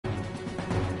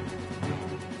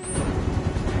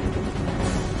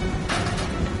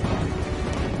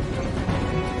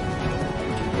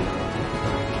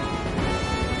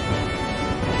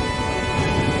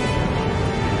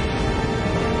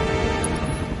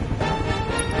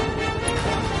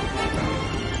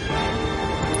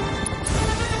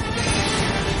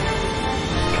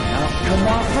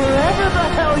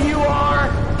hell you are!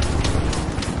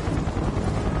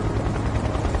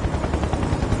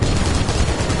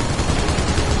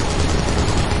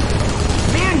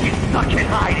 Man, you suck at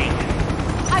hiding!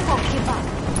 I won't give up.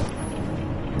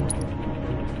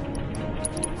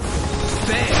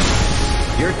 Bam!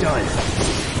 You're done.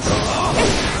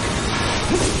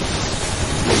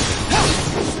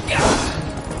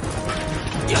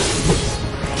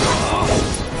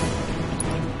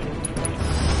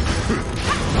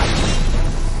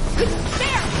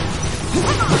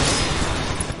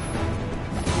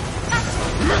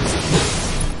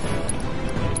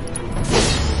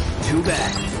 Too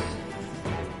bad.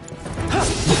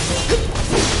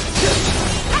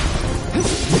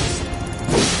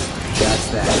 That's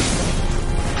that.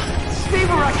 Stay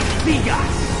where I can see ya!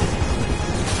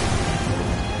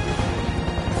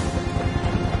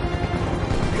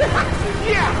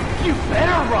 Yeah! You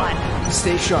better run!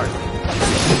 Stay sharp.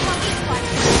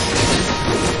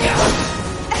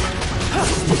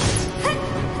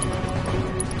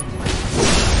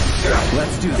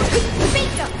 Let's do this.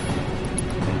 Bingo!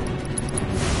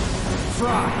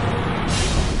 Fry!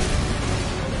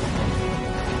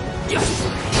 Yes!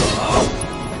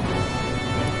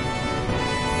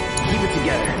 Keep it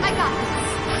together. I got this.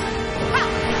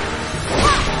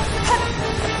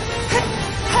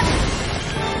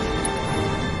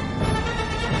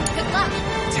 Good luck.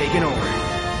 Taking over.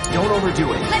 Don't overdo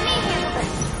it. Let me handle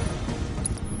this.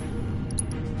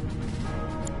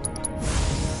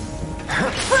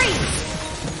 Freeze!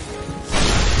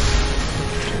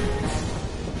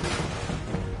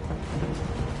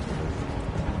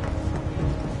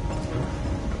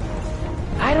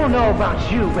 I don't know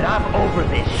about you, but I'm over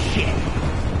this shit.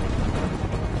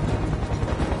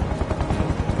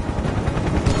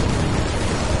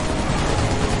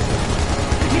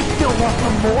 You still want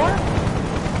some more?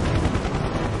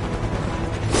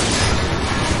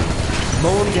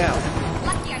 Mow him down.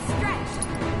 Lucky I stretched.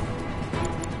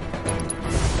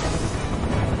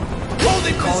 Hold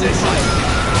it, call it fire.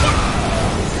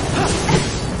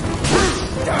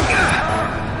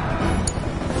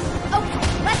 Okay,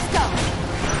 let's go.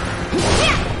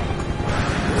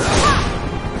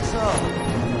 What's up?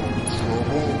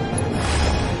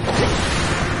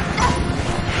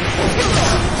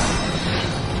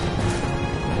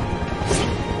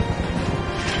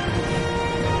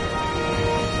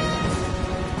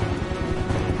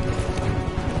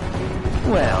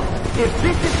 Well, if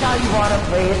this is how you want to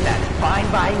play it, that's fine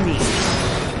by me.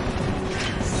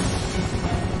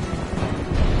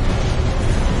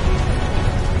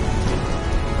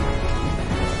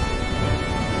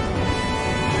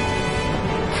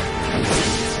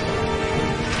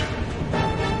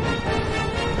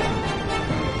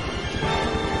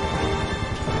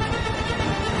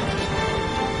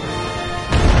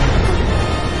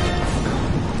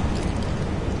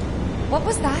 What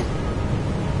was that?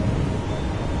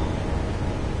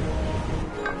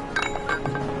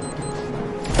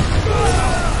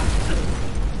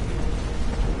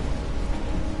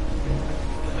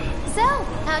 So,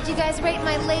 how'd you guys rate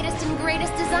my latest and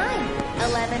greatest design?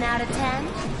 11 out of 10?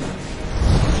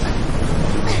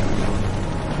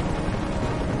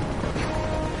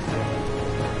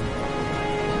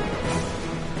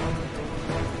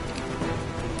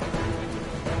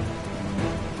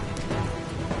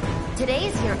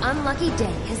 Today's your unlucky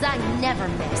day, 'cause I never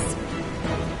miss.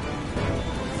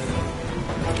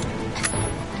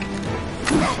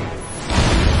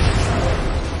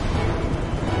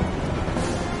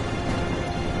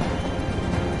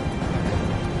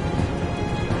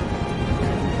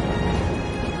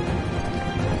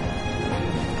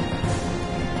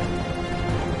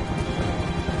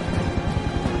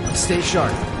 Stay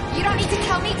sharp. You don't need to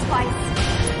kill me twice.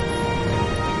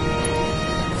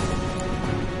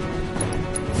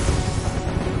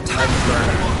 Time to burn.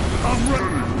 I'm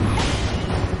ready.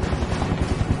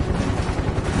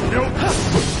 Nope.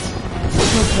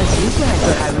 Looks like you guys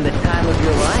are having the time of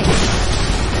your life.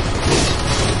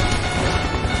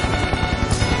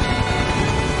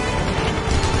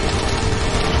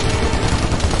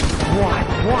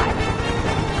 What?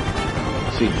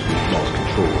 Seems we've lost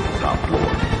control of the top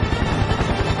floor.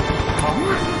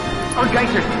 Huh? Our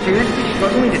guys are seriously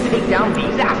struggling to take down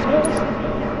these assholes?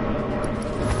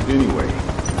 Anyway,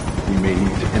 we may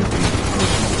need to intervene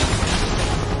personally.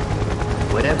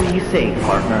 Whatever you say,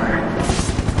 partner.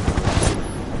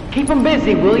 Keep them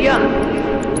busy, will ya?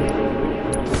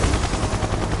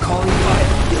 Calling fire.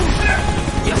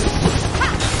 Yes.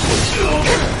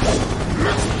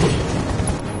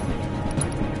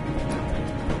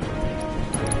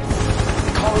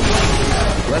 Calling fire.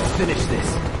 Let's finish this.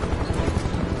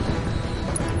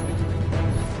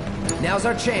 Now Now's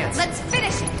our chance. Let's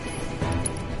finish it.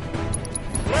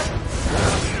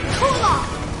 Cool off.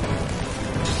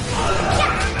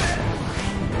 Yeah.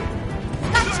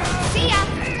 Gotcha. See ya.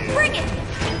 Bring it.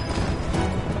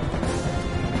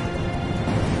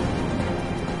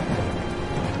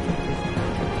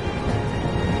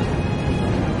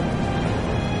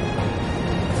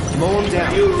 Mow him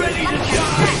down. You ready to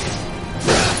die?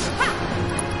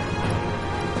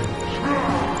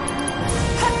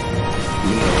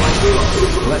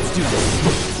 Let's do this.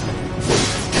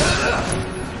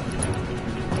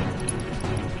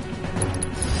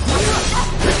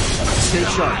 Stay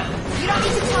sharp. You don't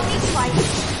need to tell me twice.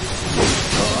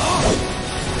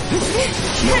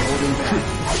 No holding back.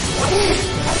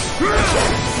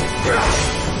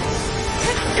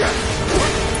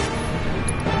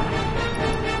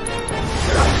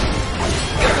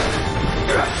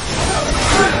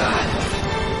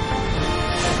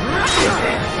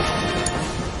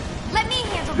 Let me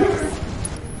handle this.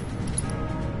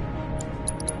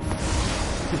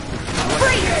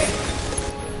 Freeze!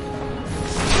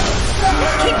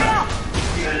 Keep it up!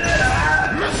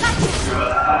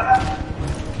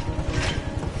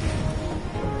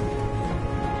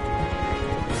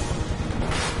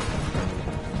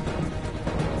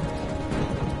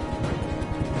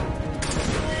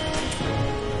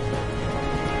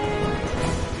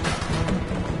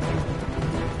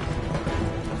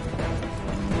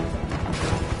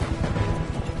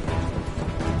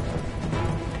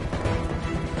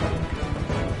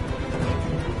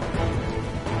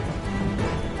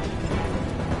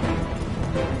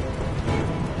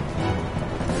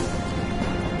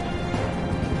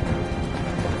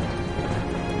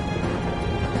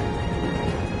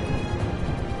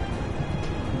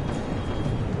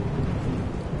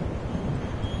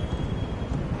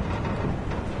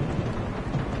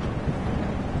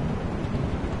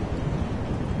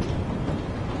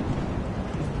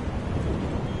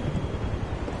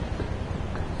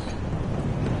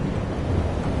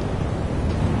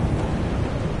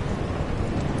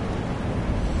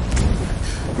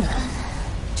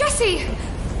 Jesse!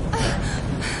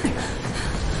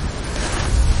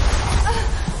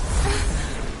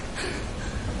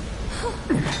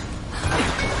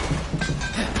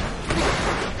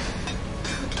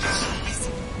 Jeez.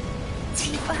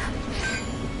 Tifa.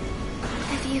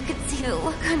 If you could see the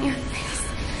look on your face.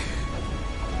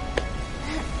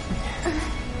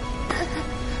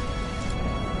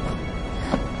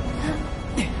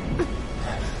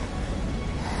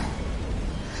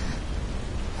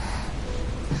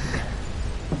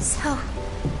 So,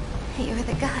 you're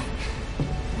the guy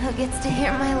who gets to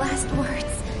hear my last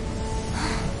words.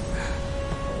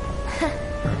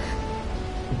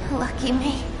 Lucky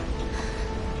me.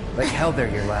 Like hell they're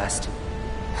your last.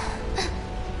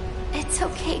 It's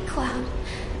okay, Cloud.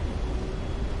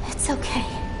 It's okay.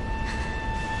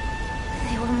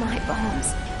 They were my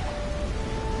bones.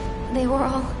 They were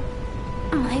all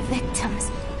my victims.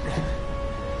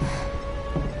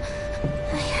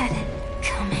 I had it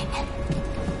coming.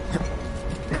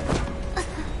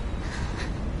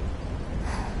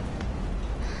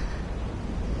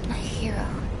 My hero.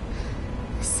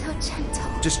 So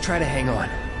gentle. Just try to hang on.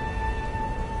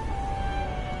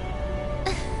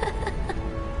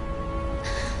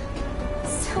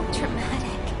 So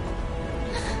dramatic.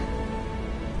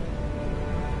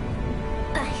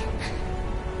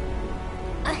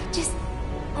 I just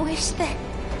wish that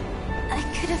I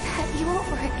could have had you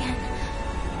over again.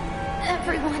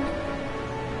 Everyone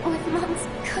with Mom's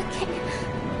cooking.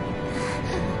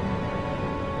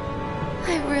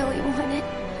 I really wanted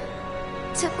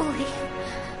to believe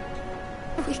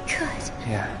we could.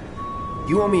 Yeah.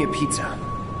 You owe me a pizza.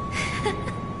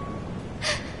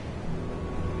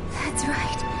 That's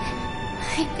right.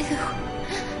 I do.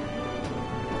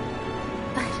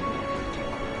 But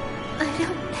I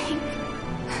don't think...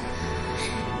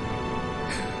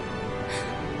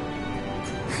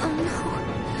 Oh no.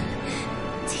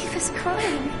 Tifa's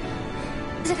crying.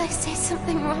 Did I say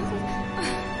something wrong?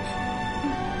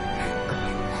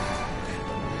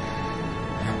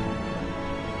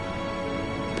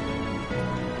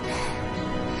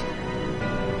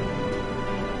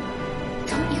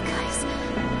 Don't you guys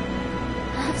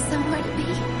have somewhere to be?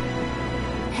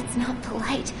 It's not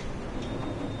polite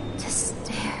to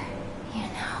stare, you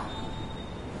know.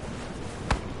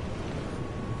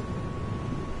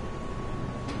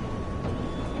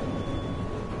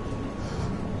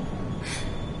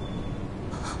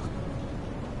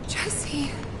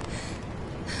 Jesse.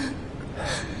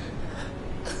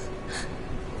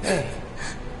 Hey.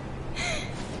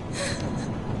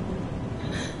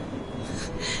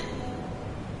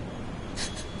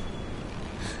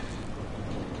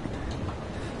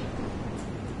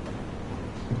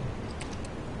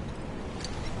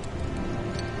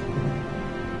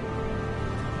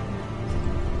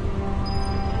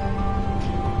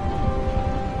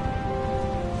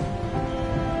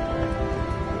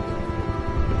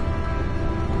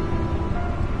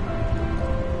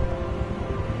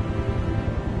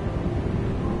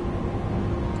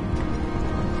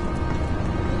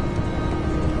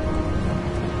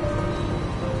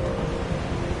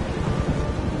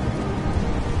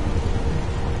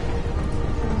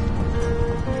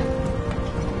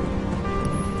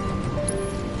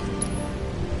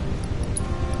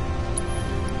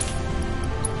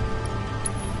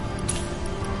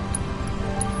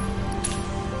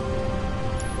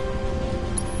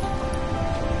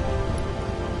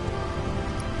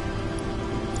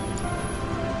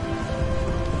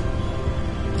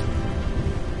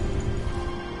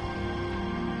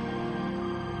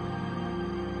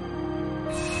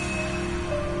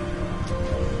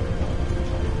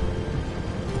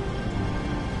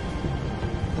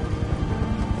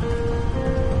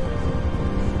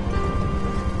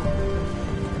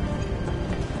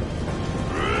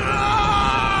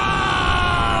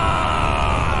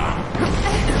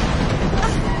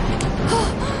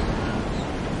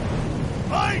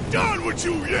 I ain't done with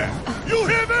you yet! You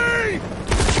hear me?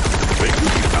 Think you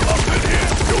can come up in here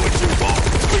and do what you want?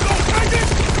 We gon' take it?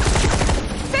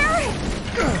 Barry!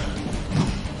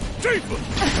 Tifa!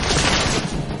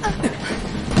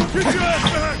 Get your ass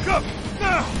behind cover!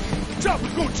 Now!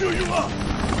 Chopper's gonna chew you up!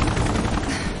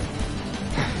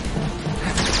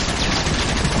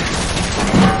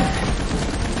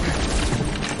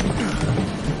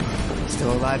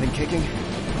 Still alive and kicking?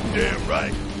 Damn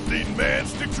right. Leading man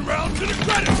sticks around to the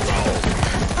credits roll.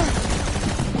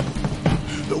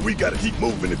 Though we gotta keep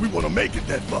moving if we want to make it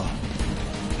that far.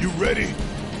 You ready?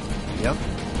 Yep.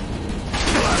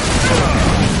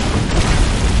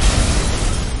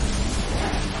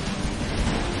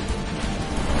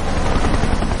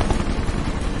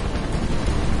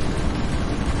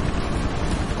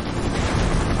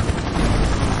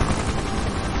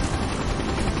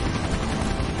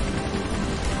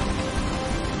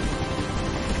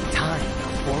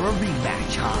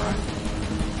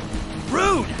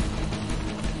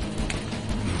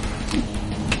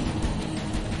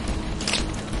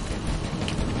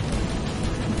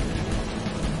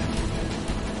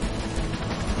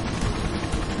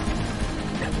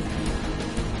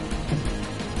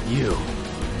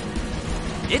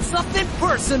 It's something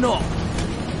personal,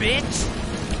 bitch!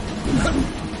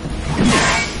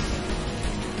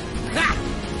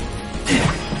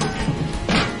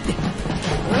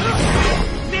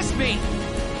 Miss me!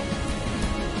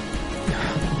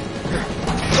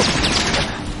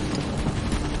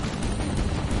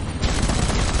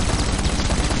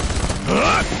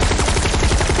 Huh?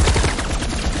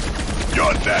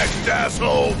 You're next,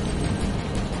 asshole!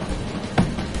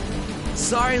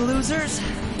 Sorry, losers.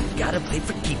 Gotta play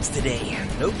for keeps today.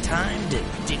 No time to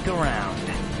dick around.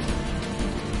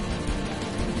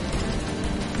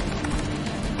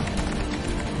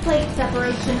 Plate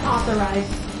separation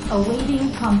authorized.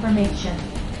 Awaiting confirmation.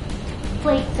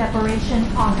 Plate separation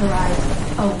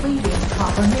authorized. Awaiting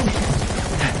confirmation.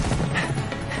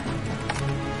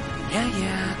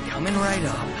 Yeah, coming right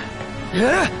up.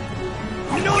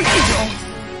 No, you don't!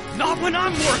 Not when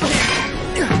I'm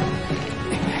working!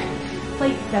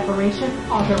 Plate separation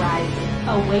authorized.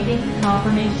 Awaiting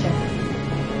confirmation.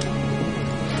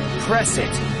 Press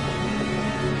it.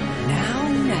 Now.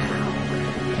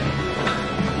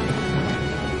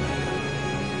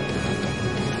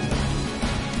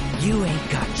 You ain't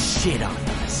got shit on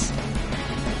us.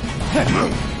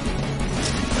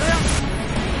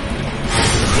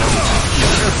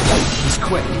 He's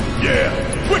quick. Yeah,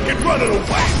 quick and run it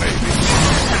away, baby!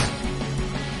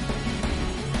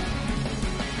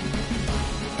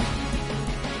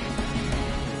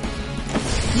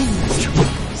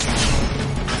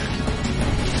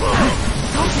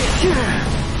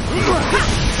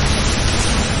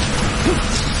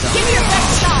 Give me your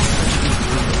best shot!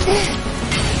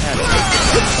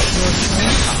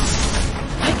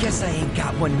 I guess I ain't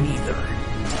got one neither.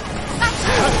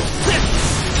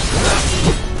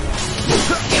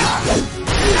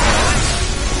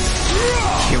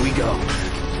 Here we go.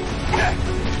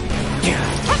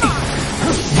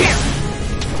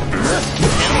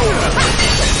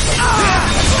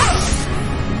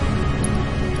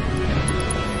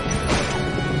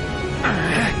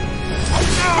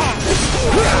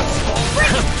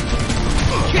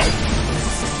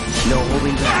 No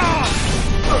holding back.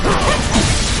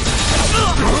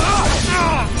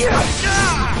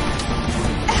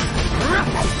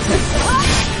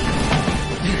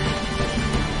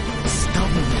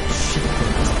 Stubborn shit,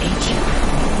 ain't you?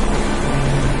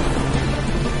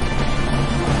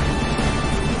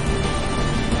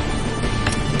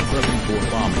 Prepping for a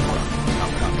bombing run.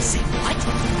 Say what?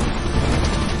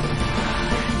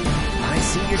 I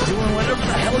see you're doing whatever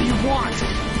the hell you want.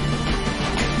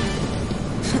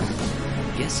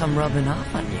 Guess I'm rubbing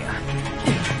off on you.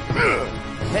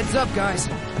 Heads up, guys.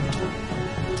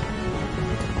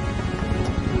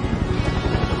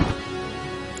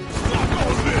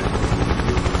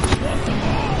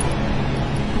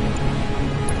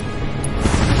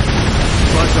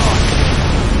 Buzz off.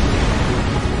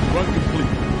 Run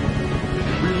complete.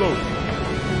 Reload.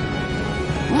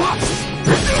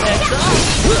 Heads up!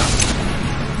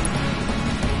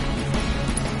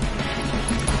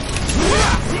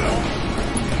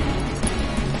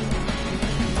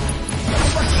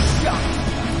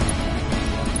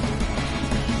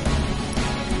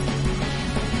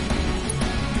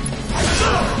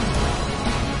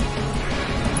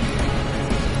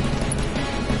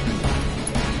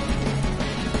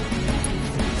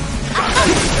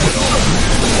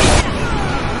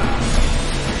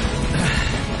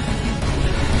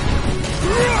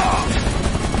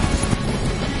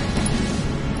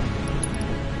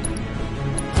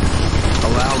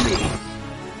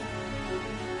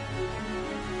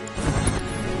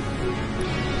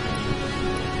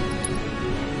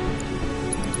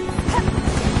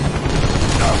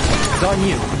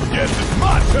 you. Yes, it's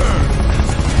my turn!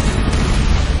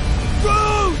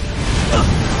 Road!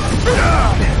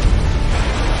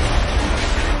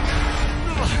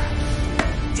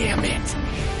 Damn it.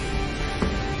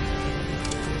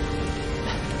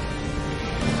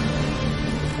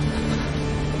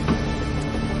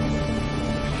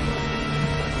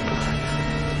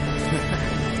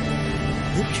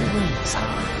 Lift your wings,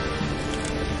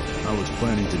 huh? I was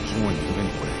planning to join you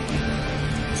anyway.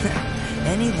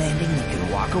 Any landing you can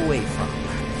walk away from.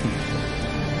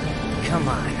 Come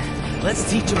on, let's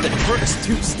teach him the first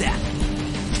two-step.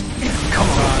 Come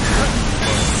on.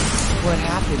 What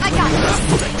happened? I got this.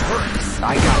 The Turks?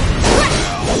 I got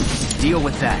this. Deal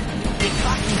with that.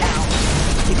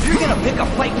 If you're gonna pick a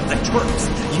fight with the Turks,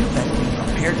 you better be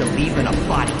prepared to leave in a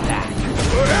body bag.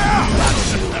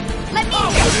 Let me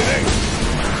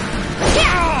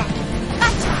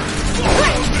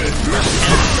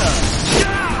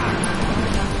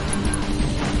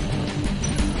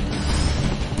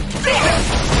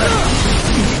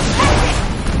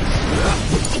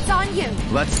It's on you.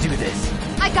 Let's do this.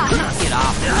 I got it. Get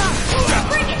off.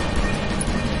 Bring it.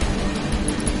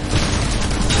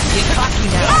 Get cocky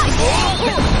now.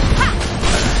 Ha!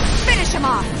 Finish him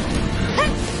off.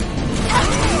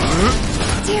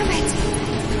 Damn it.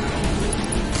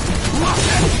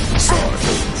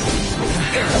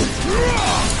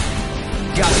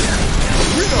 Gotcha.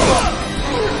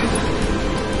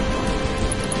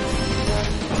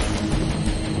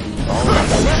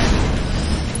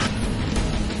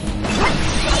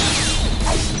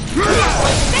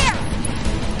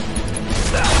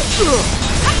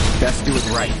 Best do it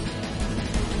right.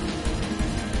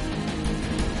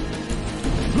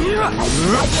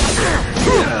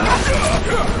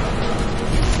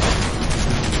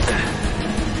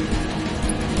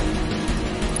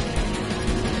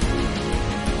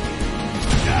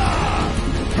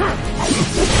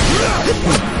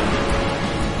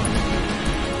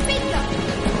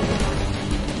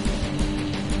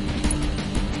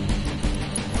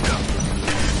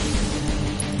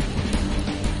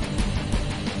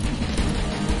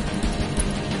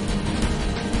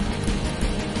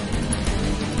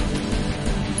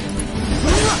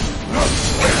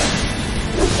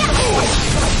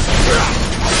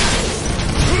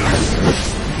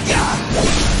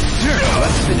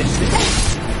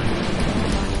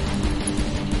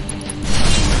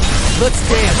 Let's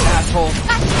dance, asshole.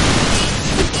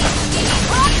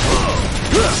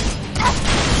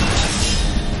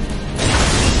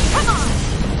 Come on.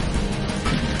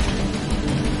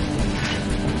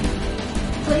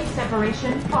 Plate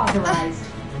separation authorized.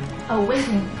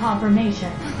 Awaiting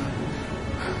confirmation.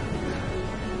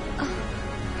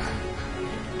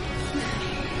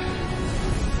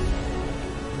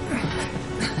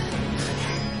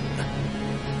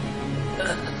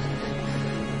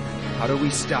 How do we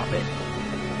stop it?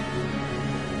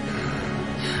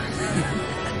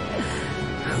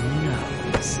 Who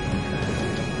knows?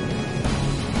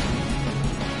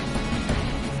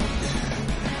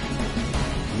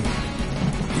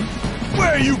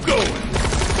 Where are you going?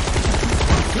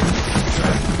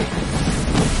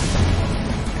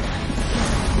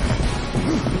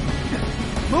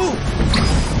 Move!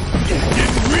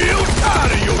 Getting real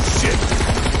tired of your shit!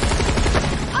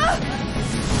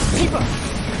 Keep up!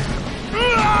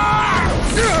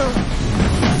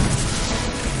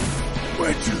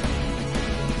 Where'd you?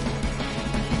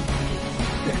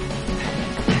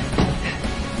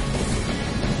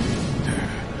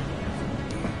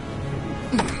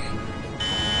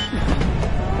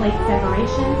 Plate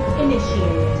separation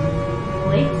initiated.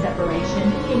 Plate separation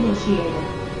initiated.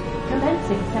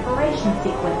 Commencing separation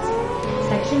sequence.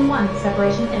 Section 1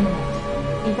 separation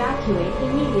imminent. Evacuate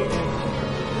immediately.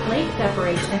 Plate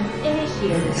separation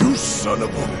initiated. You son of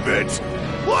a bitch!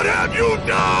 What have you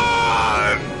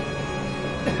done?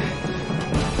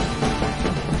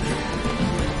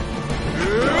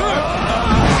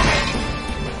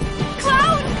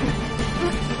 Cloud!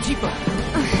 Keep up!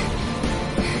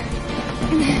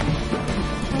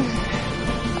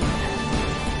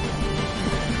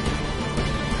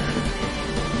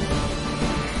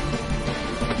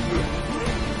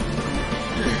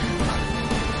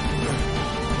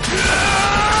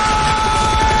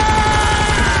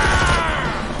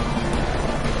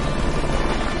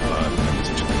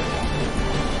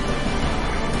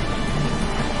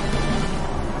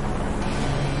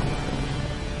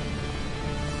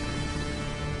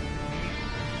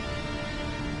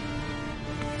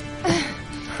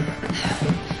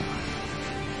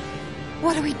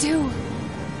 What do we do?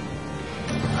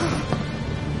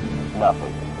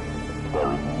 Nothing.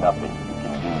 There is nothing you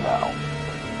can do now.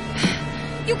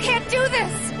 You can't do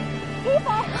this!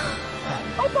 Eva!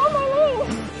 I found Marlene!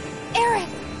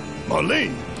 Aerith!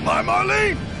 Marlene? My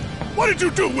Marlene? What did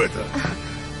you do with her?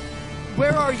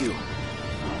 Where are you?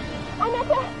 I'm at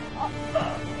the...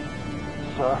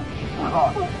 Sir,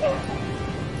 come.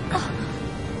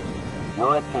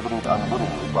 Your activities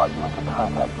unwittingly brought you into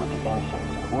contact with the Ancient,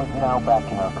 who is now back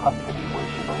in her custody where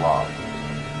she belongs.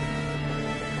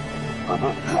 For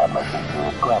this you have my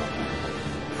sincerest gratitude.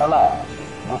 Alas,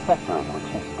 the sector in which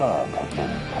you stand has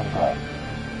been condemned.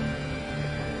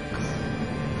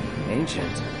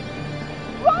 Ancient?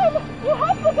 Run! You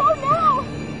have to go now!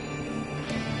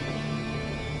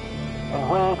 And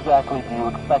where exactly do you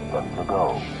expect them to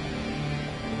go?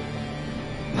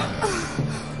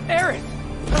 Aerith!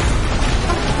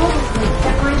 Overflow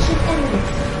separation imminent.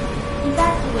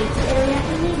 Evacuate the area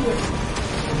immediately.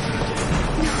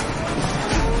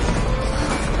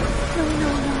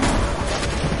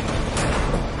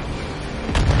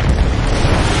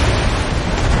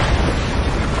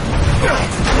 No.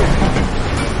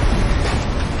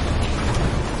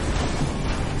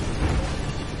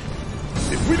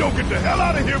 If we don't get the hell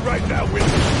out of here right now, we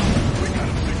gotta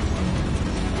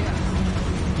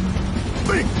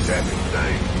think, damn it,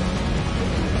 thing.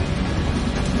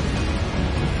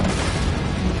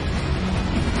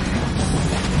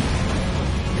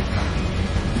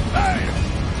 Hey!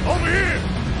 Over here!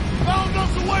 Found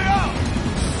us a way out!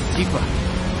 Tifa.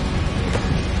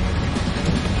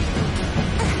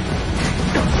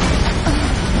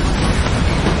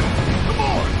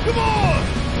 Come on!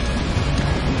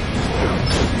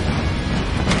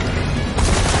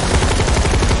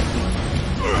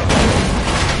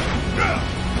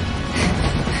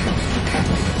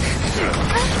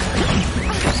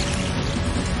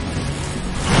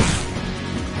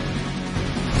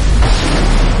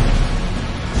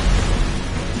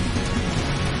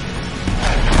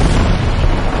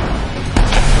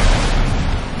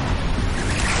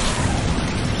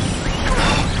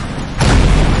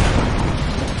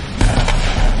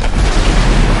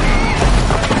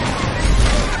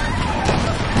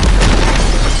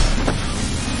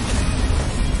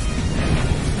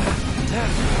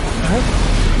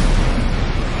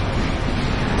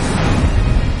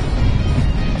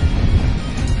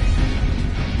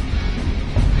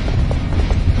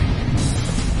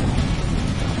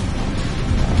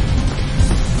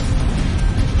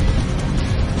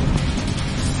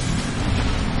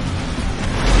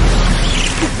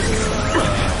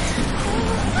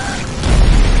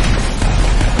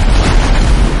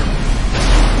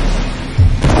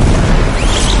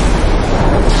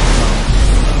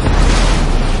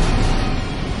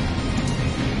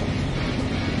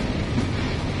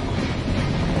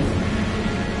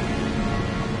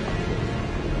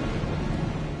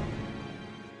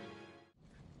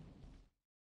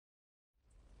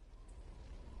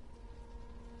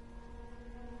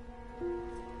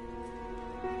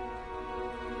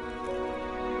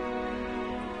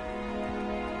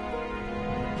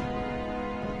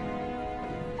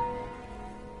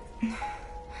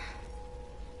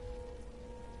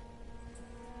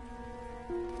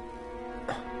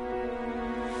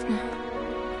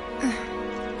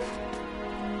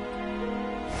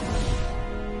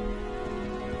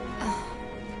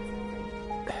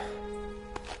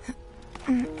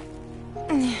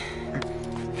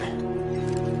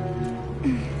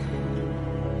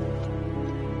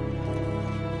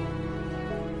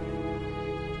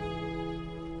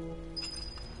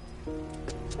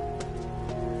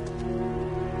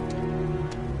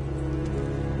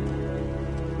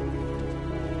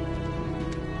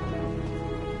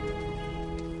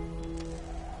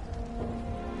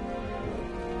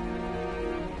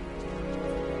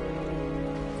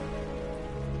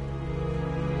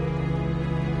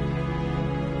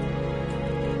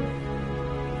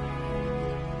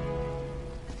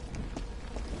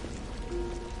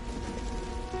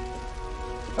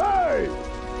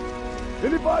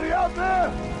 Anybody out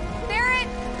there? Barrett!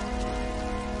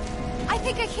 I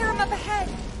think I hear him up ahead.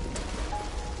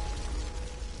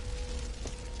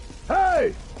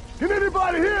 Hey! Can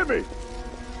anybody hear me?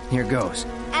 Here goes.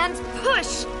 And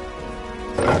push!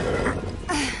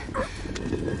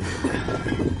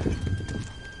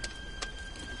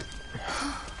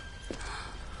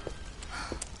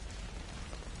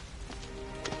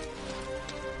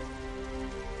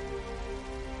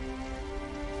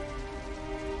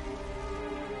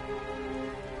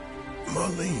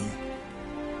 Marlene.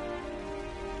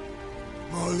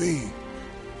 Marlene.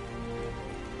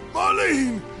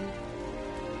 Marlene!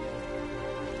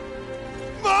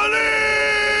 Marlene!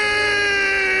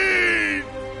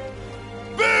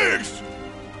 Biggs!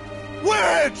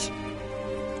 Wedge!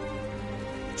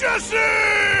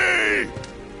 Jesse!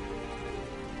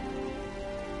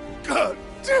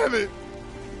 damn it!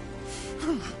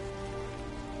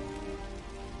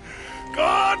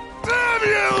 God damn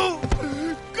you!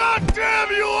 God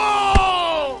damn you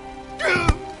all!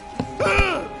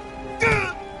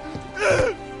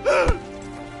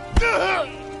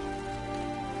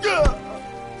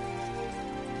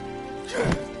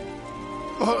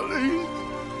 Marlene.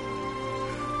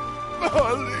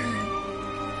 Marlene.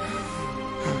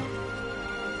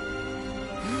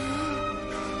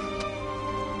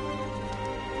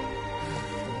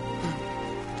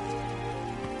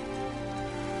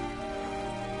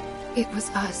 It was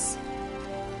us.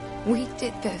 We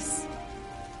did this.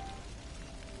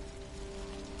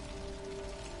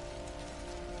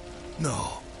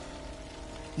 No.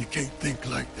 You can't think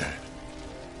like that.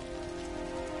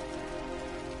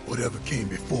 Whatever came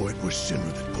before it was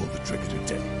Shinra that pulled the trigger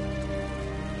today.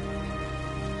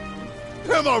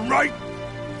 Am I right?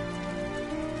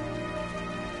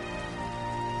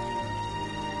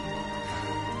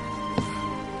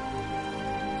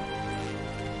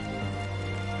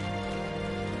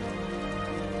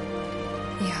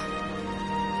 Yeah.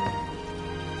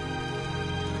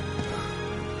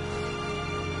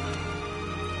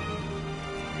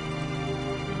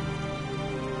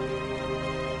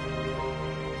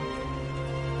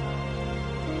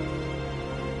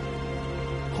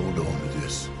 Hold on to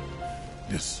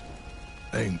this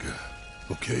anger,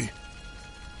 okay?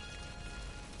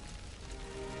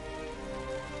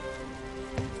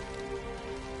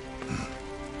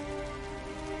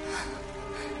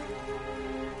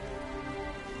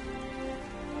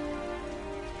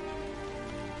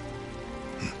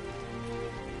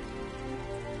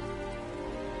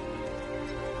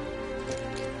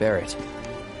 Barrett.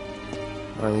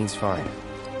 Marlene's fine.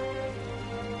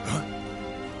 Huh?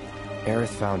 Aerith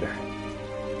found her.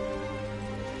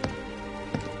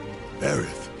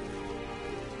 Aerith.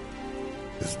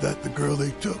 Is that the girl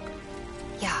they took?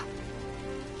 Yeah.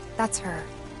 That's her.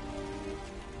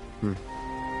 What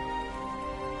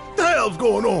the hell's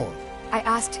going on? I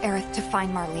asked Aerith to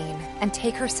find Marlene and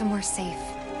take her somewhere safe.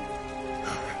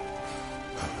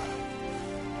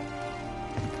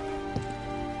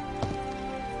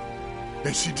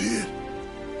 And she did?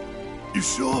 You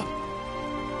sure?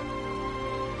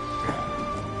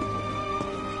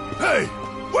 Hey,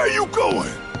 where you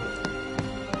going?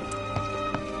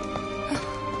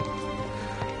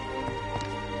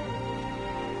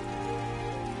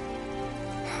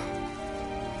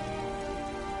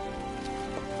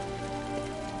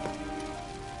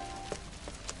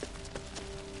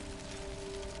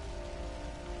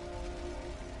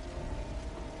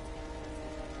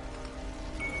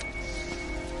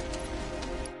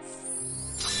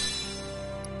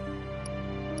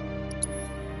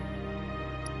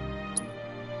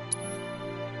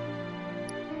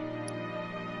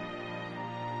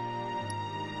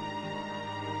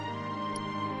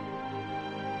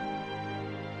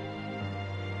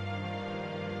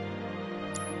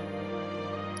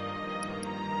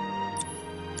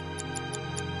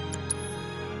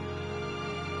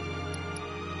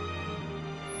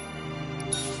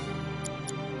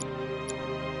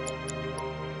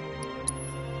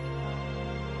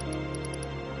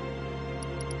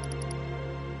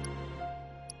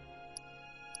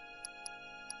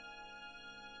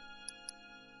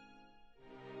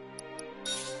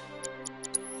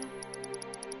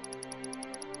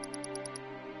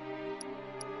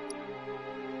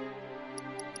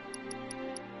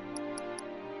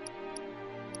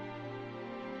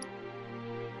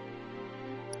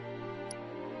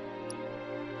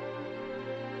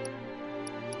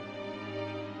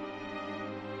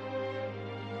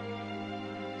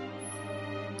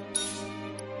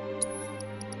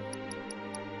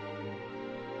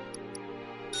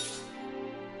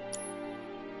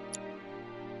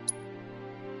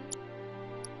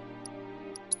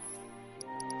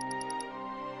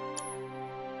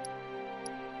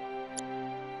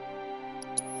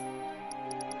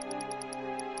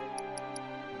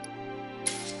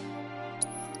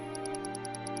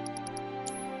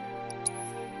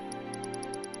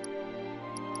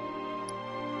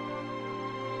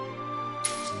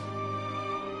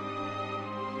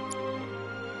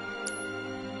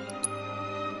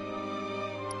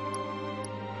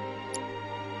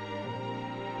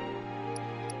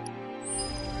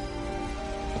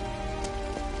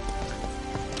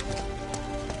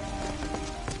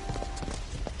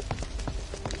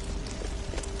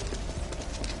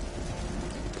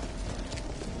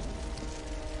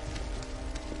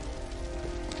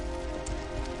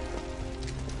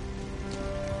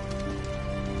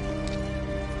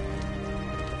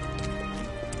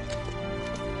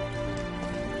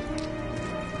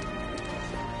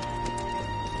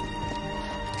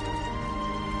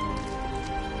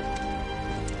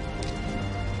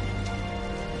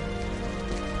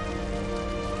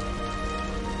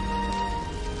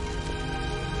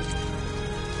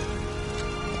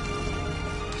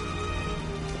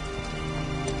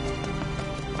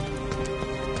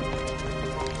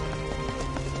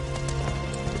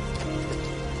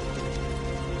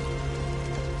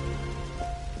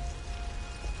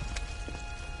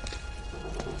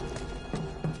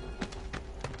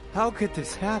 How could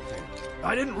this happen?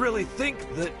 I didn't really think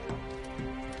that...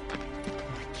 I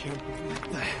can't believe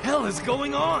what the hell is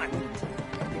going on?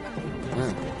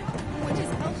 What is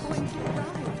hell going to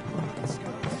arrive?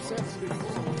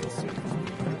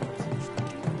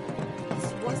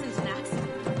 This wasn't an accident.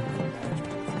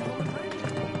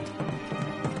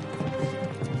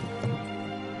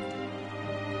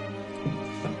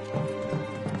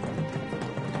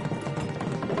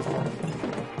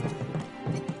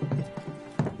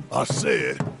 I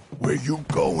said, where you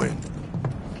going?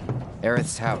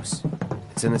 Aerith's house.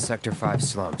 It's in the Sector 5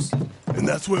 slums. And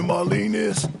that's where Marlene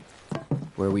is?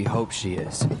 Where we hope she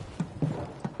is.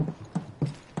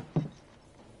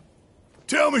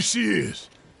 Tell me she is.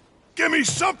 Give me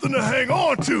something to hang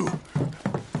on to.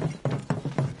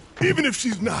 Even if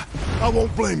she's not, I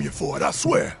won't blame you for it, I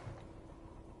swear.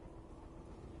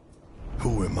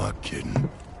 Who am I kidding?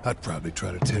 I'd probably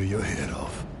try to tear your head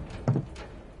off.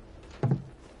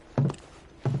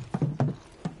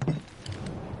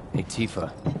 Hey,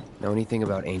 Tifa. Know anything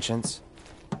about ancients?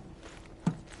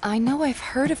 I know I've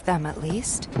heard of them, at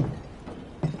least.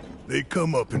 They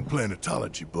come up in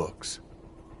planetology books.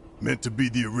 Meant to be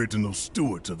the original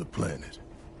stewards of the planet.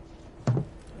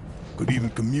 Could even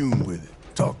commune with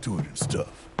it, talk to it and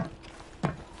stuff.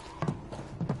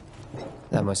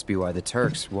 That must be why the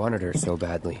Turks wanted her so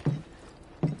badly.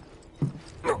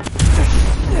 In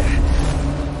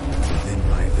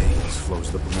my veins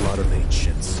flows the blood of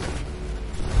ancients.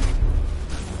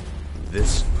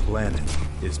 This planet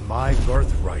is my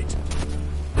birthright.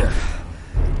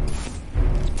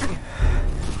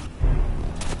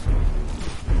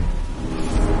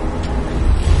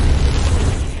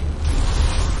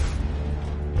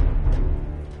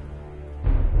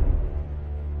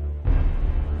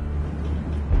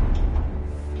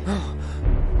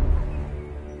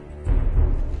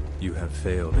 You have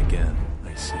failed again,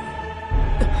 I see.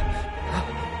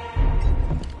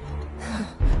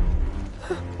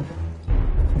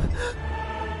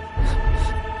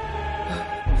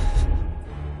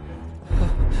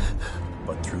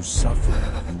 But through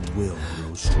suffering, you will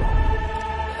grow strong.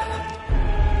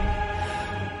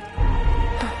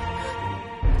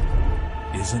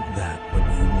 Isn't that what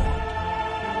you want?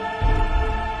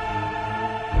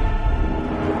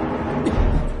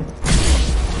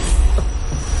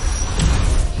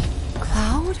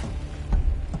 Cloud?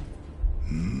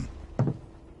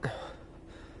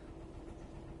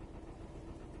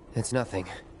 It's nothing.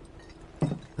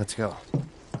 Let's go.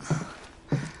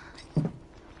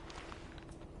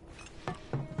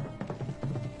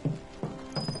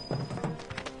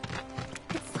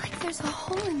 It's like there's a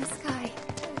hole in the sky.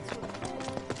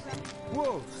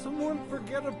 Whoa, someone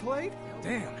forget a plate?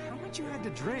 Damn, how much you had to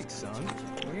drink, son?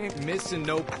 We ain't missing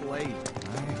no plate.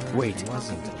 Wait.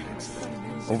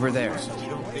 Over there.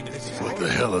 What the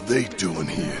hell are they doing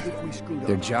here?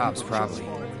 Their jobs, probably.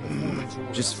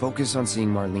 Just focus on seeing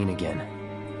Marlene again.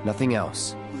 Nothing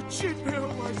else. Legit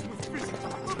paralyzed with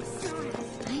physics.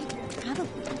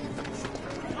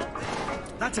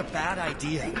 That's a bad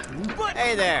idea.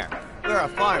 Hey there. We're a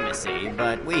pharmacy,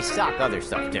 but we stock other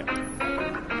stuff too.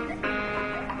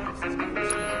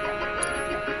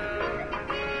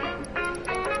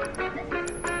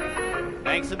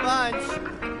 Thanks a bunch.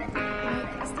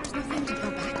 There's nothing to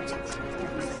go back to.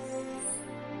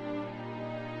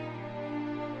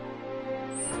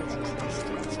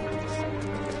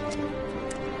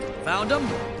 Found him?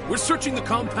 We're searching the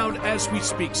compound as we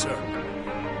speak, sir.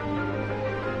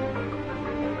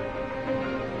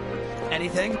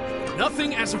 Anything?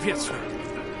 Nothing as of yet, sir.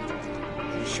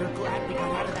 You sure glad we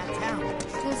got out of that town.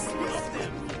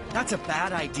 That's a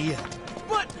bad idea.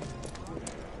 But...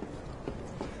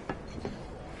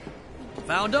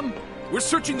 Found him? We're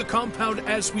searching the compound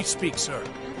as we speak, sir.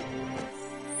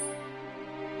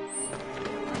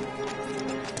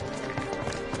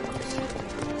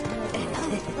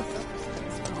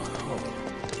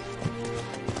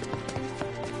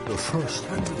 The first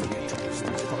hand of the interest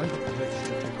is find a place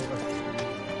to take a rest.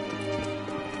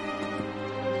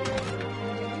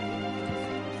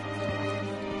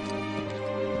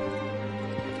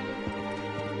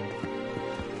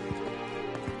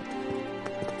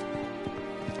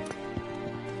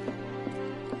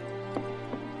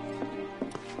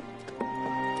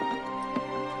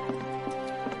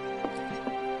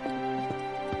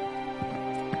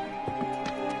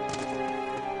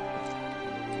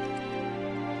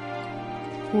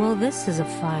 Well, this is a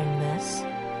fine mess.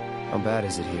 How bad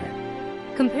is it here?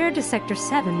 Compared to Sector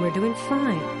 7, we're doing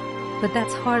fine. But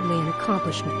that's hardly an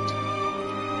accomplishment.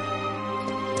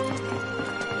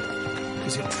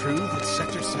 Is it true that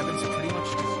Sector 7's pretty much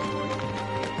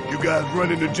destroyed? You guys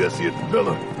run into Jesse at the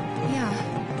villa? Yeah.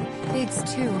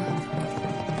 Figs, too.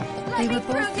 They were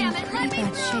both in pretty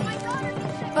bad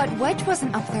shape. But Wedge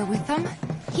wasn't up there with them.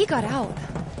 He got out.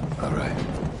 All right.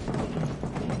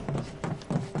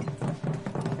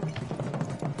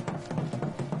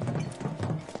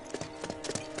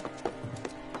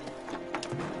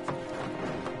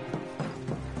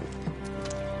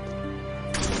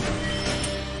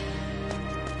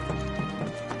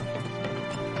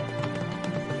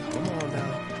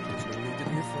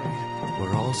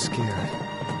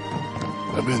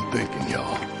 I've been thinking,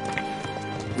 y'all.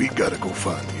 We gotta go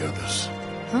find the others.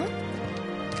 Huh?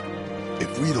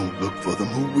 If we don't look for them,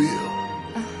 who will?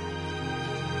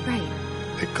 Right.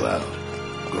 Hey, Cloud.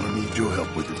 I'm gonna need your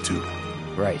help with it, too.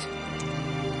 Right.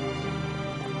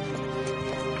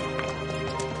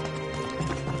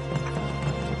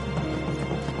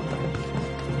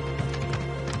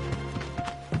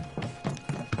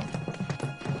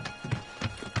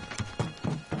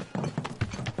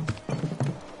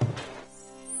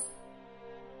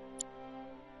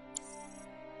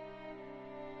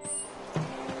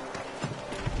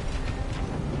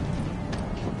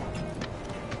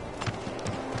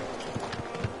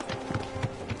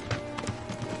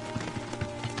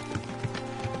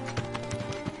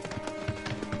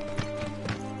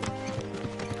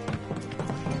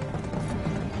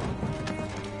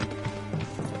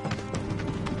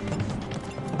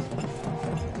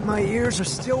 My ears are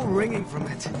still ringing from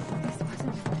it.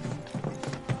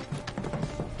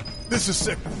 This is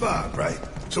Sector 5, right?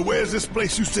 So where's this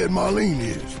place you said Marlene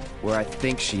is? Where I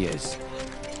think she is.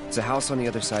 It's a house on the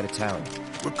other side of town.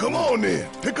 Well, come on then.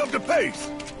 Pick up the pace.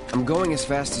 I'm going as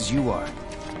fast as you are.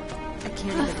 I can't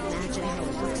even imagine how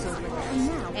it looks over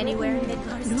there. Anywhere in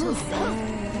Midgard is too safe.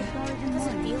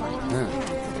 Doesn't feel like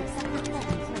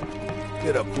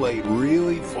Did a plate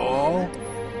really fall?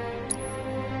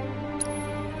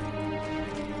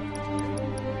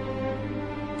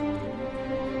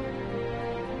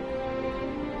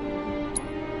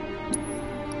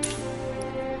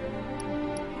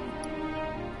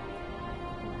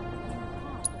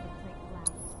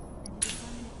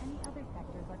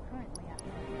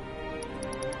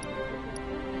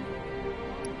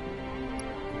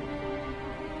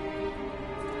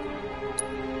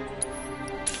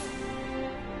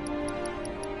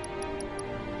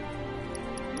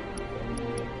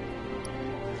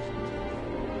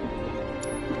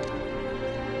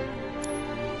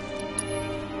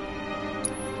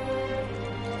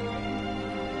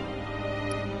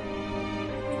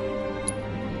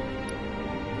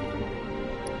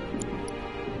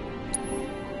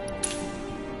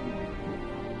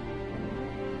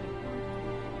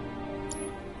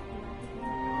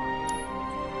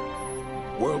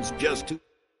 World's just too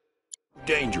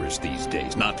dangerous these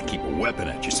days not to keep a weapon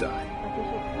at your side.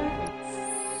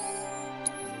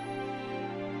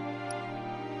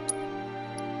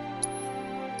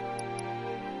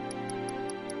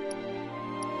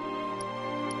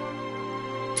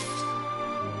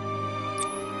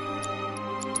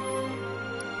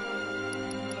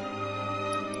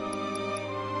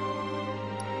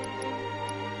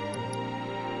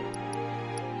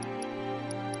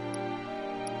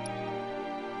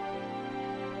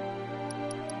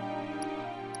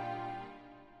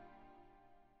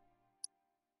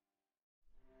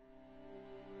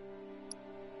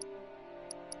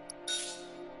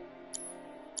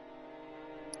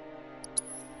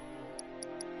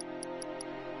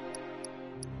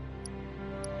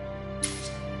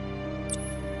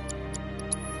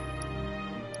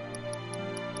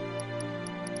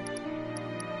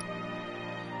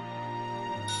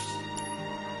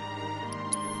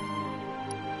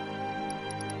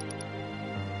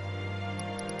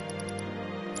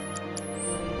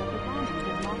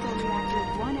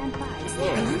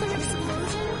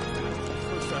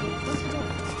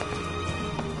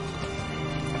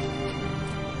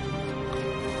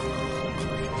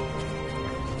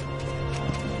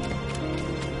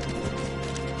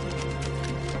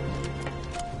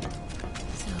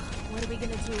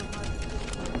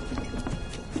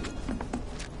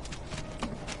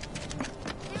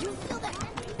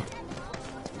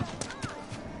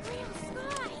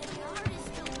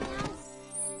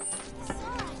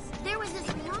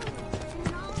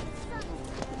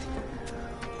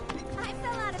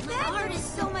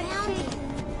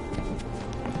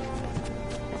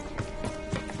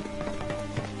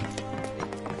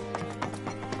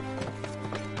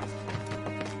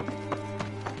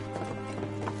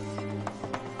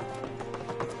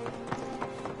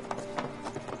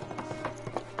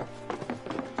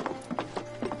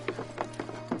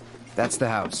 That's the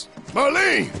house.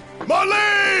 Marlene!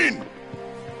 Marlene!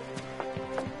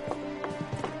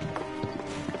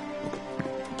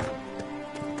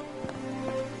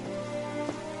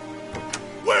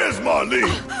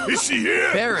 Marlene? Is she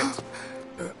here? Barrett!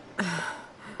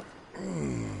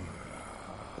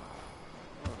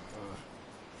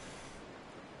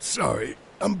 Sorry,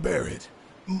 I'm Barrett.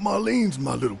 Marlene's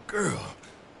my little girl.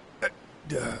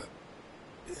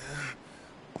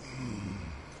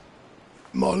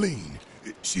 Marlene,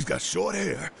 she's got short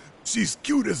hair. She's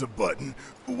cute as a button,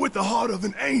 with the heart of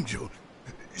an angel.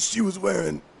 She was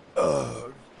wearing,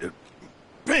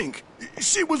 pink.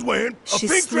 She was wearing a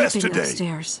pink dress today. She's sleeping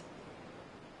upstairs.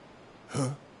 Huh?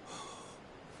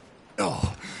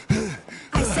 Oh.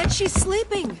 I said she's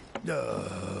sleeping.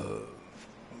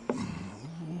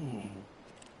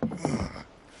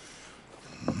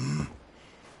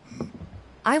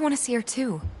 I want to see her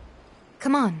too.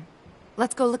 Come on,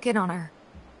 let's go look in on her.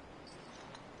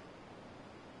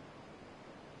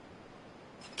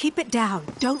 Keep it down.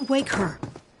 Don't wake her.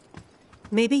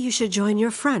 Maybe you should join your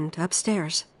friend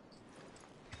upstairs.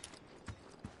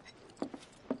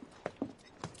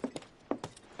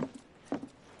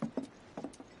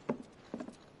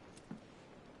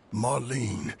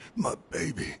 Marlene, my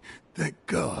baby. Thank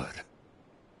God.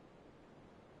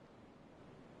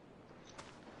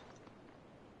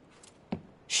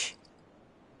 Shh.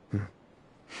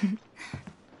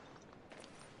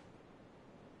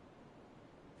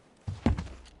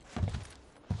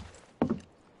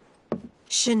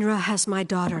 Shinra has my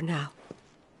daughter now.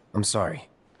 I'm sorry.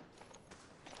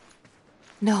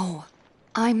 No,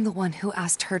 I'm the one who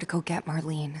asked her to go get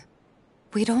Marlene.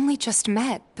 We'd only just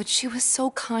met, but she was so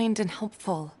kind and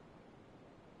helpful.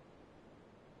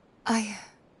 I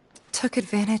took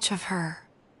advantage of her.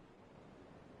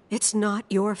 It's not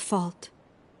your fault.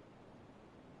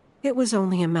 It was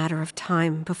only a matter of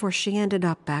time before she ended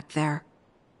up back there.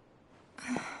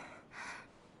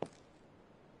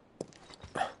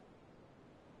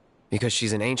 Because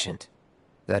she's an ancient.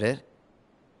 That it?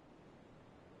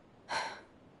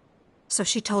 So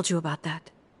she told you about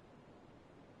that.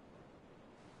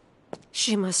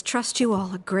 She must trust you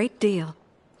all a great deal.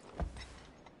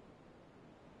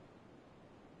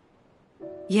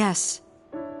 Yes,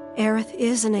 Aerith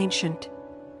is an ancient.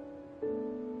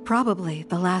 Probably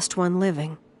the last one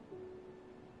living.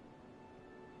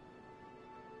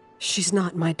 She's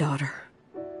not my daughter.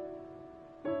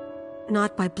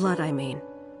 Not by blood, I mean.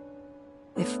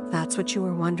 If that's what you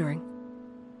were wondering.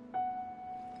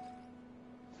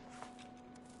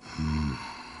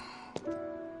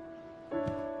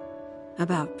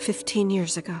 About 15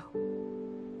 years ago.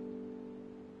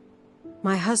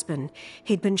 My husband,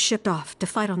 he'd been shipped off to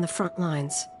fight on the front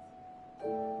lines.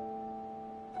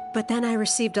 But then I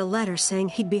received a letter saying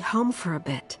he'd be home for a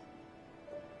bit.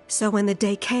 So when the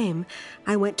day came,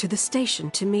 I went to the station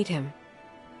to meet him.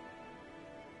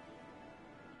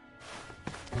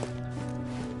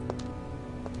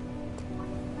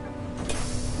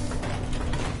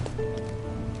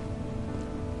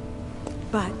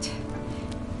 But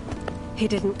he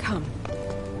didn't come.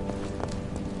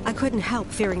 I couldn't help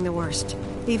fearing the worst,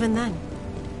 even then.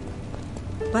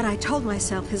 But I told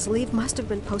myself his leave must have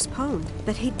been postponed,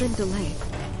 that he'd been delayed.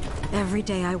 Every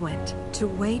day I went, to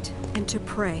wait and to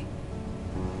pray.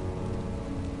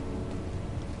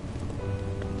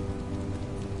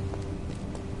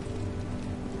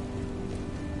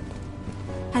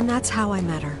 And that's how I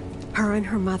met her, her and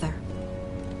her mother.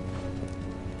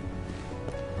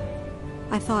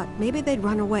 I thought maybe they'd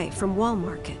run away from Wall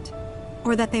Market,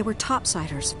 or that they were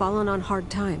topsiders fallen on hard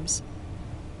times.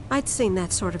 I'd seen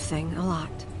that sort of thing a lot.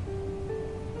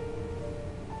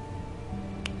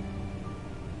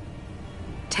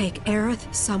 Take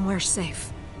Aerith somewhere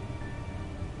safe.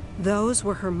 Those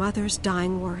were her mother's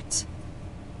dying words.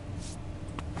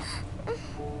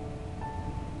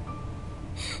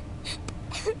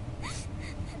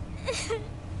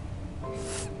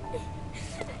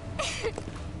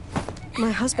 My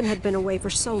husband had been away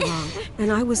for so long,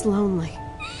 and I was lonely.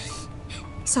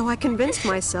 So I convinced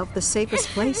myself the safest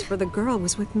place for the girl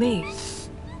was with me.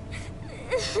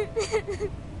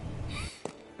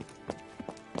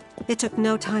 It took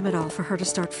no time at all for her to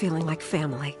start feeling like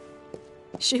family.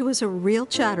 She was a real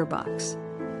chatterbox.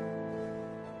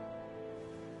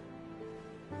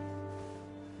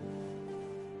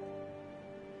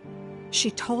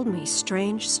 She told me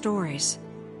strange stories.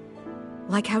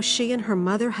 Like how she and her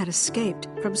mother had escaped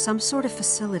from some sort of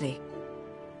facility.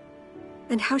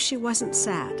 And how she wasn't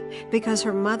sad because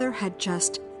her mother had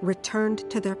just returned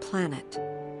to their planet.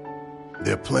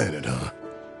 Their planet, huh?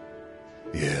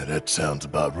 Yeah, that sounds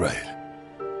about right.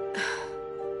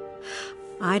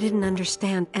 I didn't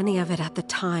understand any of it at the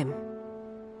time.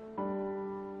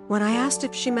 When I asked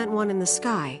if she meant one in the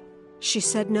sky, she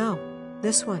said no.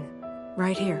 This one,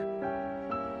 right here.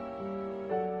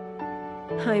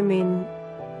 I mean,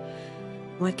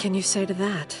 what can you say to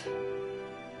that?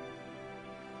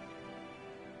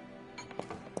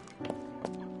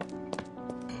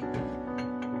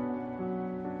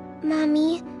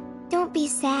 Mommy, don't be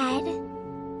sad.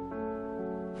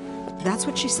 That's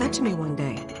what she said to me one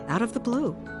day, out of the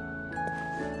blue.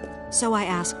 So I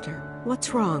asked her,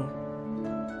 what's wrong?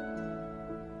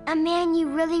 A man you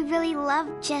really, really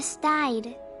loved just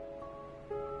died.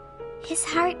 His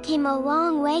heart came a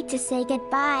long way to say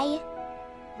goodbye.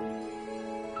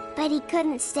 But he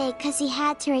couldn't stay because he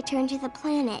had to return to the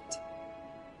planet.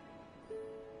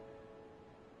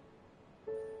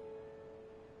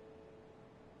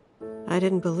 I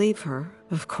didn't believe her,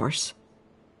 of course.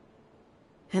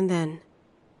 And then,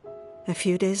 a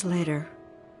few days later,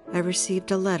 I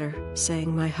received a letter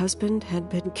saying my husband had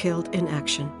been killed in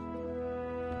action.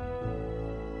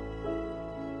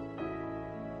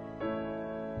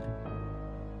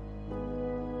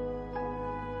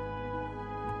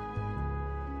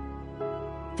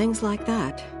 Things like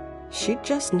that. She'd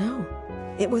just know.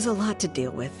 It was a lot to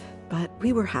deal with, but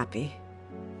we were happy.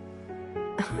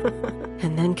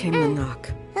 And then came the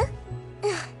knock.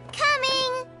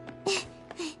 Coming!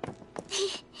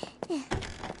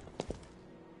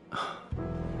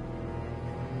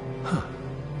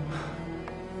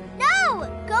 No!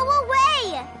 Go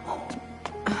away!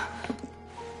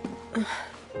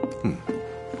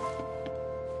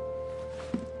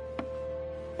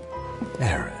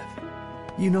 Aerith,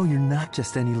 you know you're not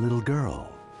just any little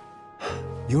girl.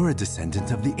 You're a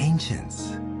descendant of the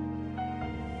Ancients.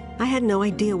 I had no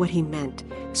idea what he meant,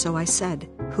 so I said,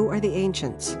 "Who are the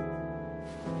Ancients?"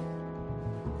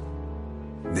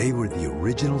 They were the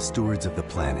original stewards of the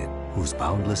planet, whose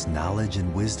boundless knowledge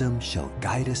and wisdom shall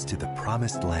guide us to the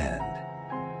Promised Land.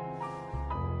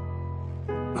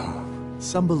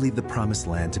 Some believe the Promised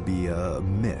Land to be a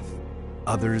myth,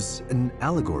 others an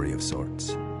allegory of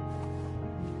sorts.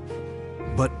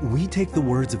 But we take the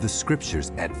words of the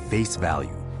scriptures at face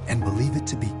value and believe it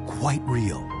to be quite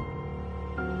real.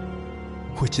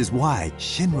 Which is why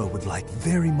Shinra would like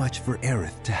very much for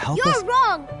Aerith to help us— You're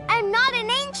wrong! I'm not an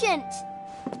ancient!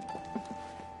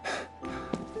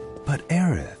 But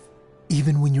Aerith,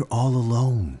 even when you're all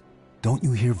alone, don't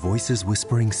you hear voices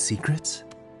whispering secrets?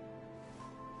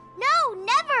 No,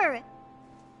 never!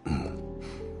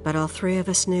 But all three of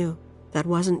us knew that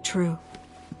wasn't true.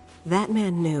 That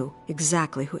man knew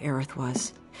exactly who Aerith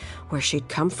was, where she'd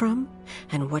come from,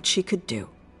 and what she could do.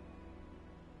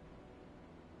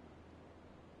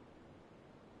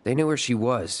 They knew where she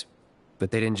was, but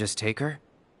they didn't just take her?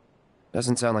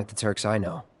 Doesn't sound like the Turks I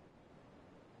know.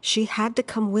 She had to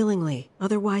come willingly,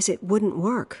 otherwise it wouldn't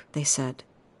work, they said.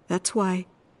 That's why,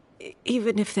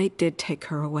 even if they did take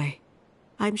her away,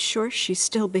 I'm sure she's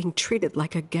still being treated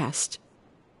like a guest.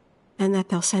 And that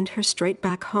they'll send her straight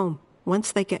back home,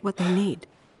 once they get what they need.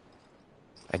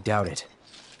 I doubt it.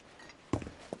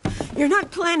 You're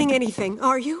not planning anything,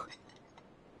 are you?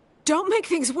 Don't make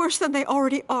things worse than they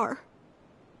already are.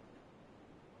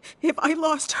 If I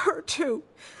lost her too,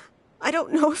 I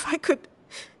don't know if I could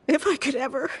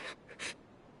ever.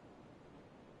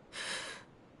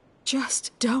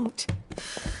 Just don't.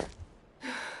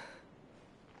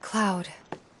 Cloud,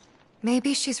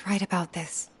 maybe she's right about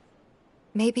this.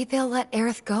 Maybe they'll let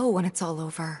Aerith go when it's all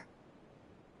over.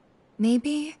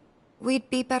 Maybe we'd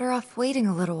be better off waiting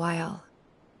a little while.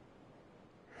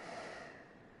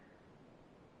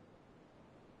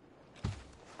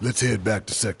 Let's head back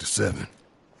to Sector 7.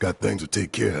 Got things to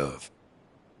take care of.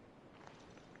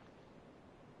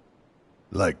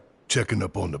 Like checking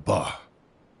up on the bar.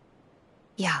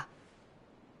 Yeah.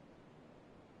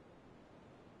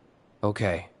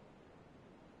 Okay.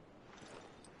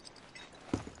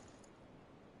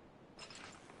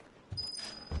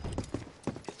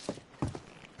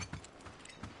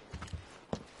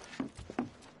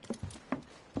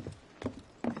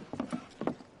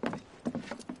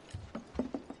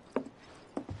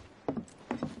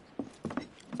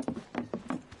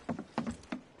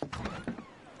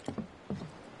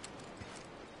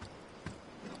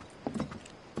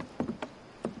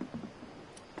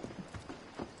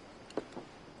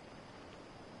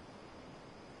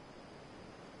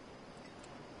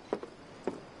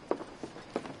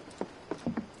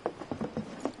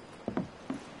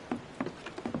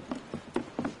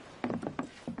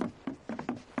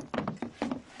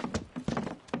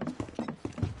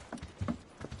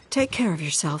 Take care of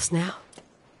yourselves now.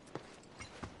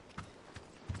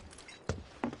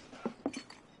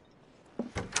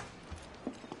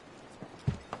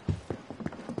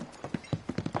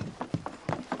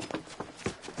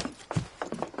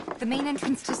 The main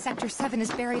entrance to Sector 7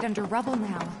 is buried under rubble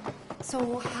now.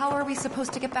 So how are we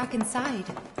supposed to get back inside?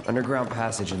 Underground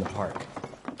passage in the park.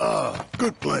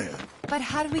 Good plan. But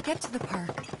how do we get to the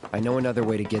park? I know another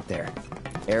way to get there.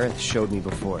 Aerith showed me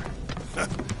before.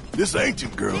 This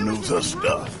ancient girl knows her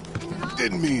stuff.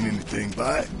 Didn't mean anything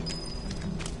by it.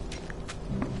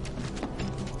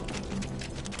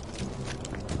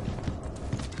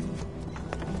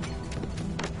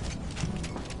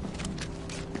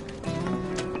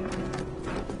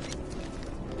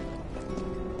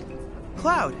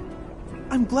 Cloud,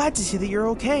 I'm glad to see that you're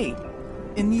okay.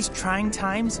 In these trying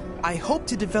times, I hope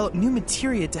to develop new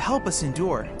materia to help us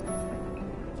endure.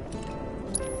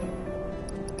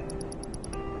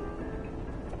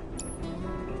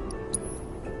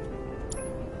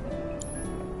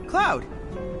 Cloud,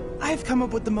 I have come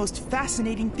up with the most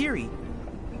fascinating theory.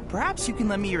 Perhaps you can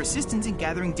lend me your assistance in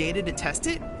gathering data to test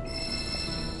it?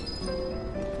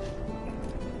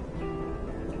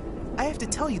 I have to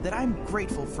tell you that I'm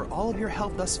grateful for all of your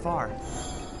help thus far.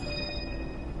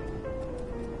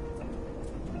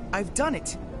 I've done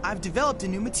it. I've developed a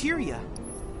new materia.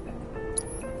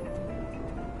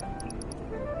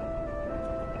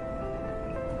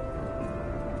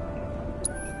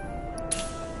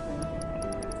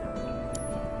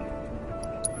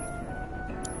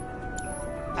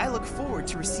 I look forward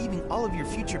to receiving all of your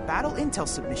future battle intel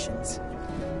submissions.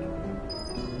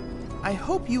 I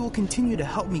hope you will continue to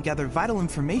help me gather vital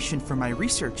information for my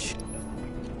research.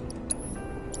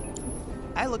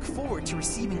 I look forward to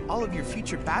receiving all of your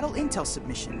future battle intel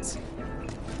submissions.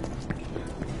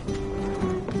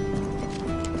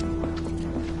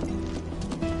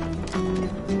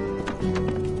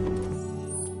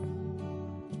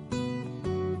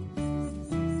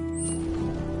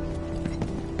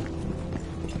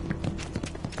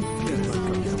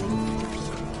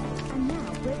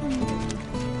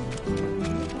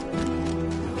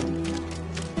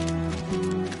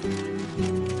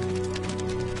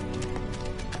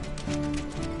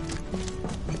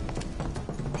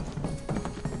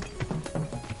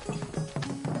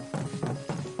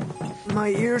 My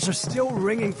ears are still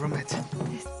ringing from it.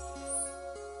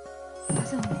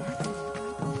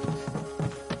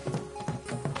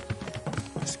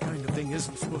 This kind of thing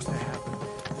isn't supposed to happen.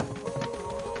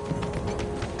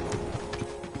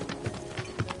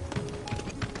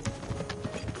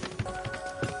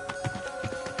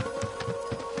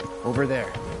 Over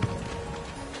there.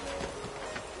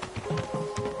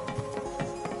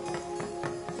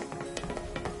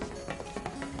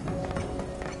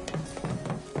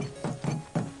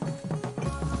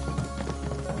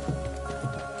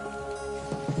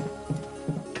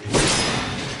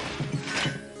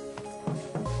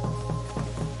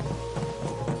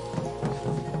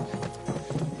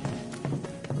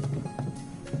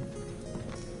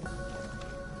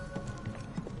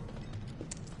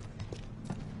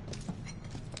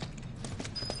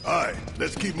 Alright,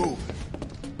 let's keep moving.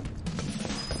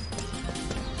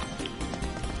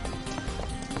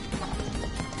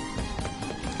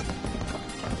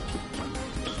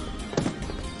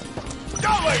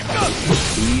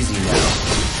 Easy now.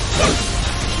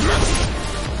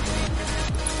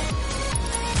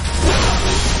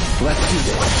 Let's do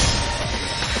this.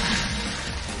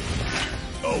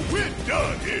 Oh, we're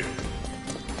done here.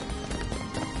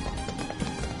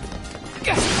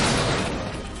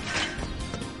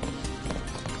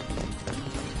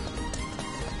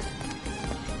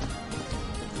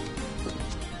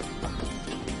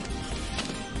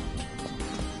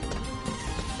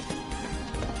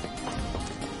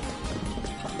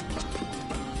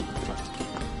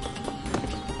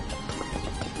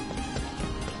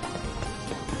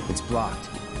 It's blocked.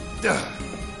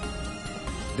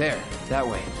 There, that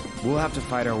way. We'll have to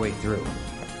fight our way through.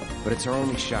 But it's our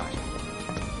only shot.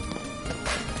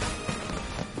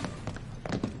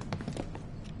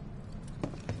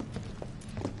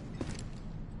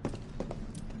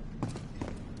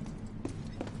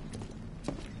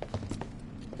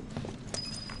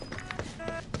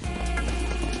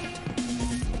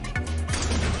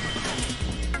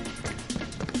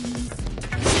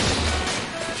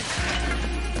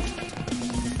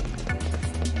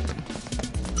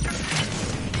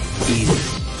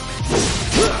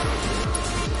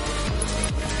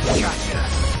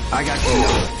 I got you.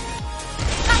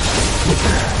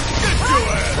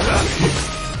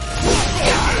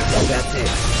 That's it.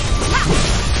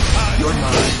 You're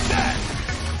mine.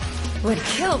 Would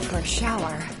kill for a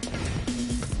shower.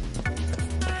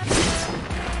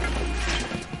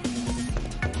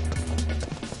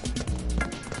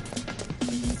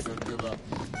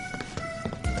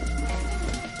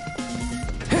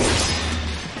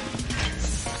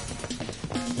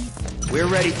 We're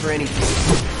ready for anything.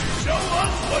 Show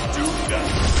us what you got.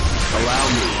 Allow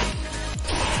me.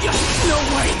 No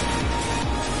way!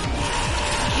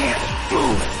 Can't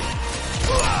move.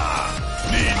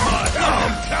 Need my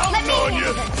help? Counting on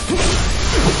you.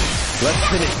 Let's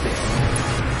finish this.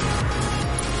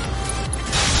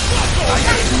 I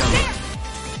got his number.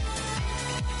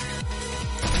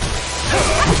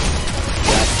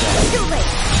 Too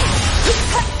late.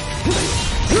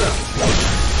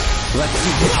 Let's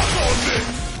see this.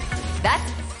 That's...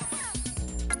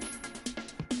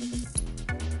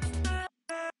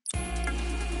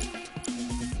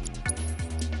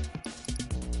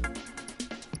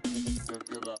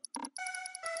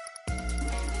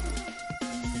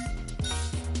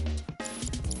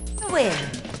 win.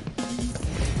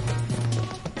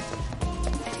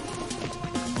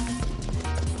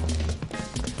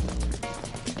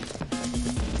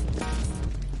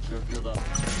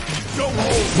 Don't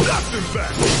hold nothing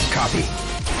back. Copy.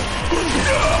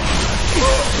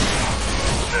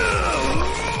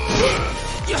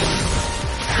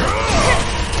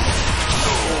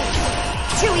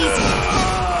 Too easy.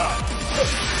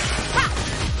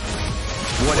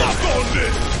 Whatever. Stop on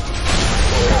this.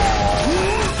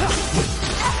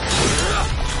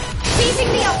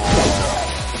 Teasing me up.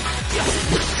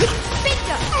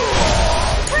 Bingo.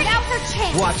 Now for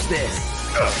change. Watch this.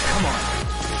 Come on.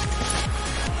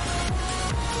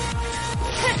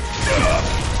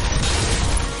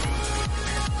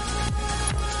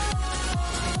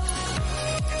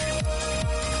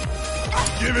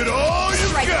 Give it all you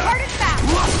Strike got. hard and fast.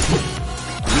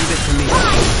 Leave it to me.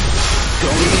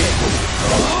 Going in.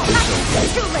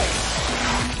 Too late.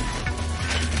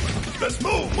 Let's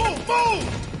move, move, move.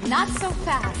 Not so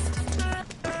fast.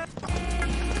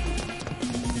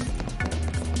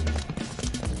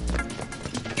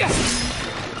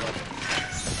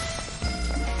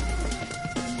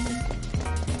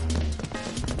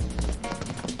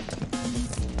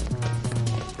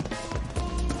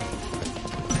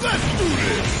 Let's do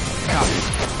this. Copy.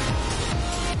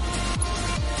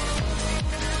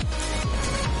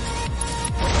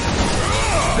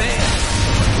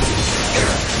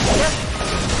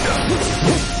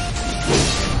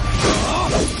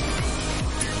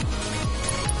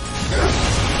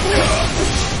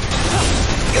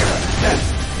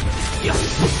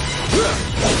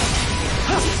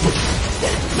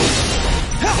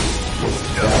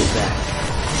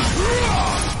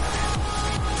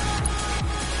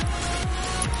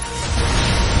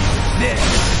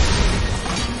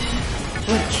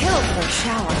 Would kill for a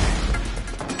shower.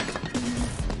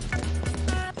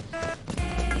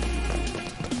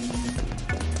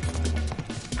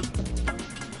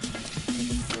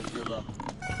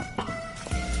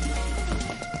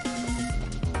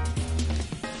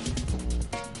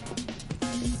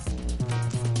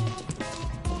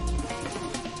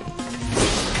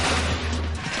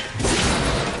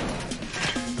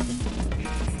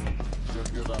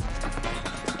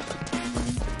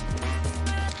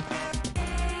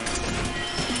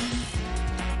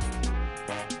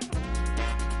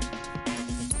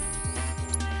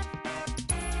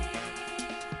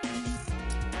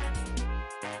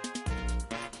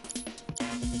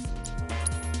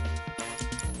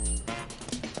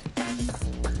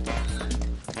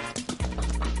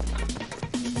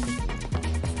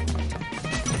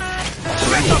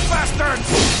 Get the bastards!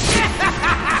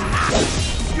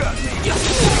 Got me.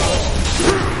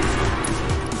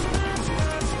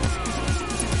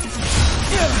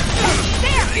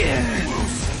 There!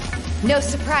 No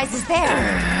surprises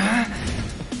there.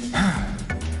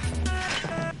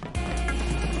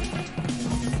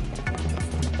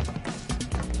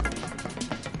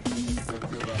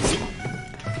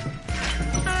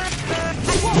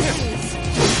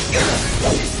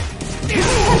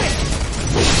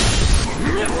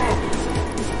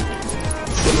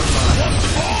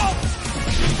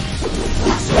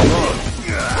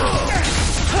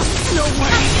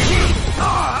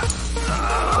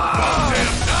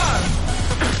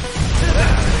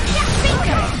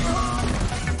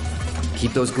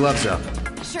 Keep those gloves up.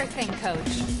 Sure thing, Coach.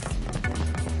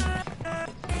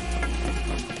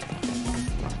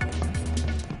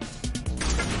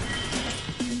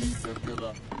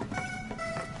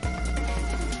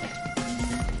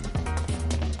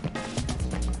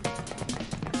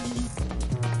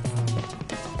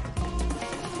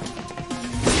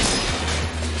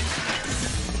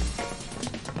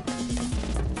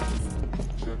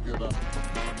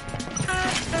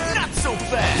 Not so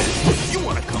fast! You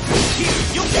wanna come here,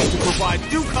 you'll need to provide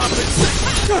due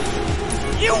compensation!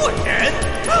 You again?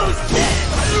 Who's dead?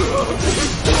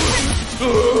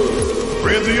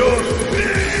 Friends of yours?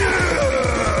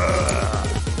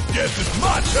 Guess it's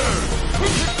my turn!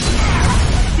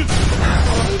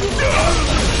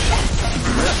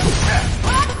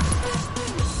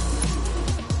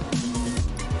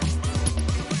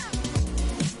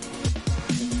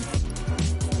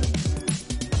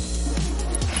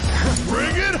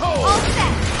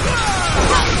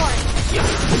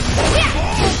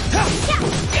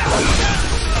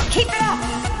 Keep it up!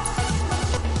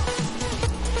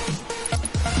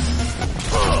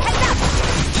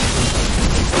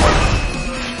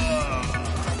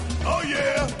 Oh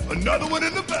yeah, another one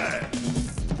in the bag.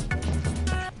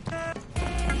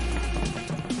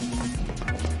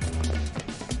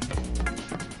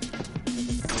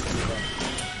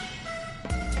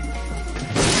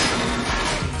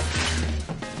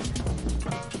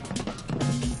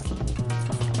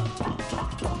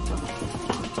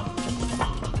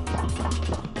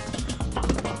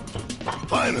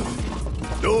 Finally,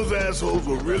 those assholes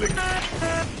were really...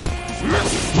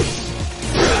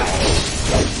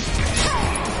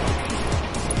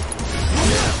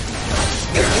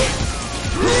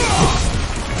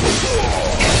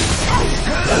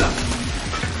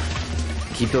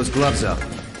 Keep those gloves up.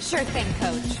 Sure thing,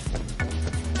 Coach.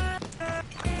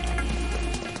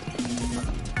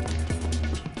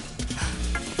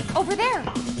 Over there!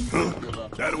 Huh?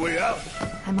 That a way out?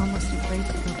 I'm almost afraid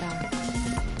to go back.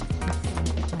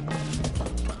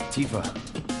 Tifa.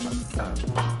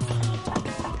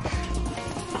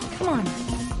 Come on.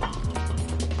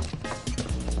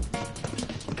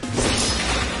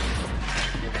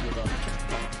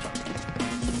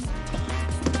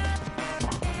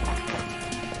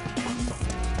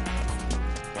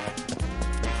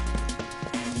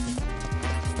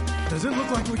 Does it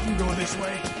look like we can go this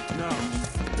way? No.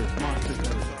 There's monsters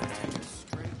everywhere. Take us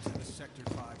straight to the Sector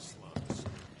 5 slums.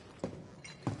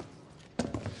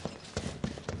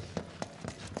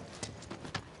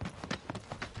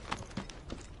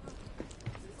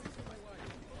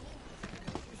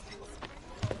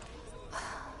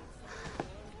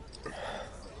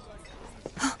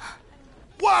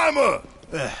 Weimer!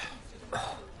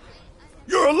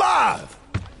 You're alive!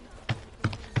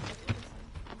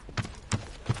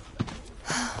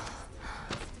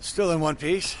 Still in one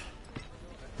piece.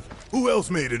 Who else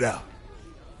made it out?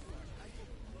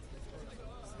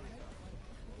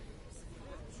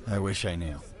 I wish I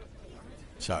knew.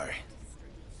 Sorry.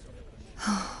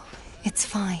 It's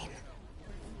fine.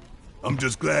 I'm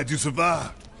just glad you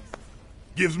survived.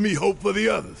 Gives me hope for the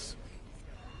others.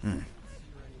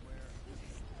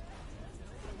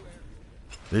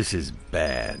 This is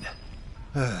bad.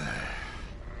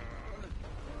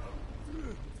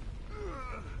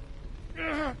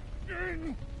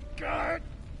 God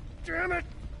damn it!